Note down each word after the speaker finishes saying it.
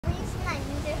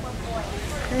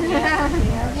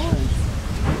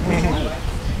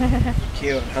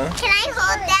Cute, huh? Can I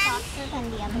hold them?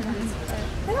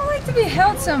 They don't like to be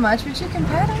held so much, but you can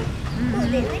pet them.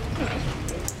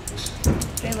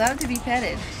 They love to be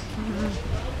petted.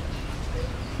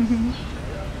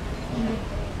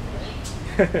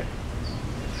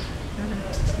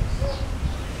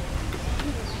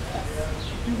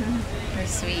 They're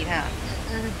sweet, huh?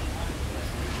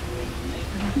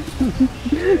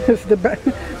 It's the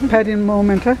petting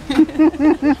moment, huh?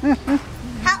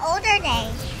 How old are they?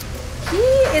 He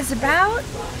is about,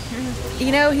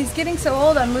 you know, he's getting so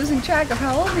old I'm losing track of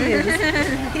how old he is.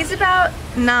 He's about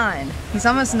 9. He's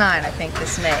almost 9, I think,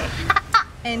 this May.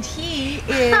 And he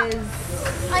is...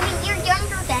 I mean, you're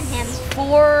younger than him.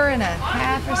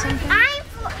 4.5 or something. I'm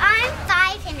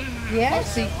 5.5. Yeah,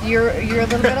 so you're a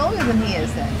little bit older than he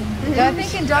is then. So I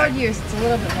think in dog years it's a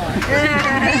little bit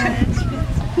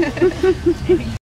more.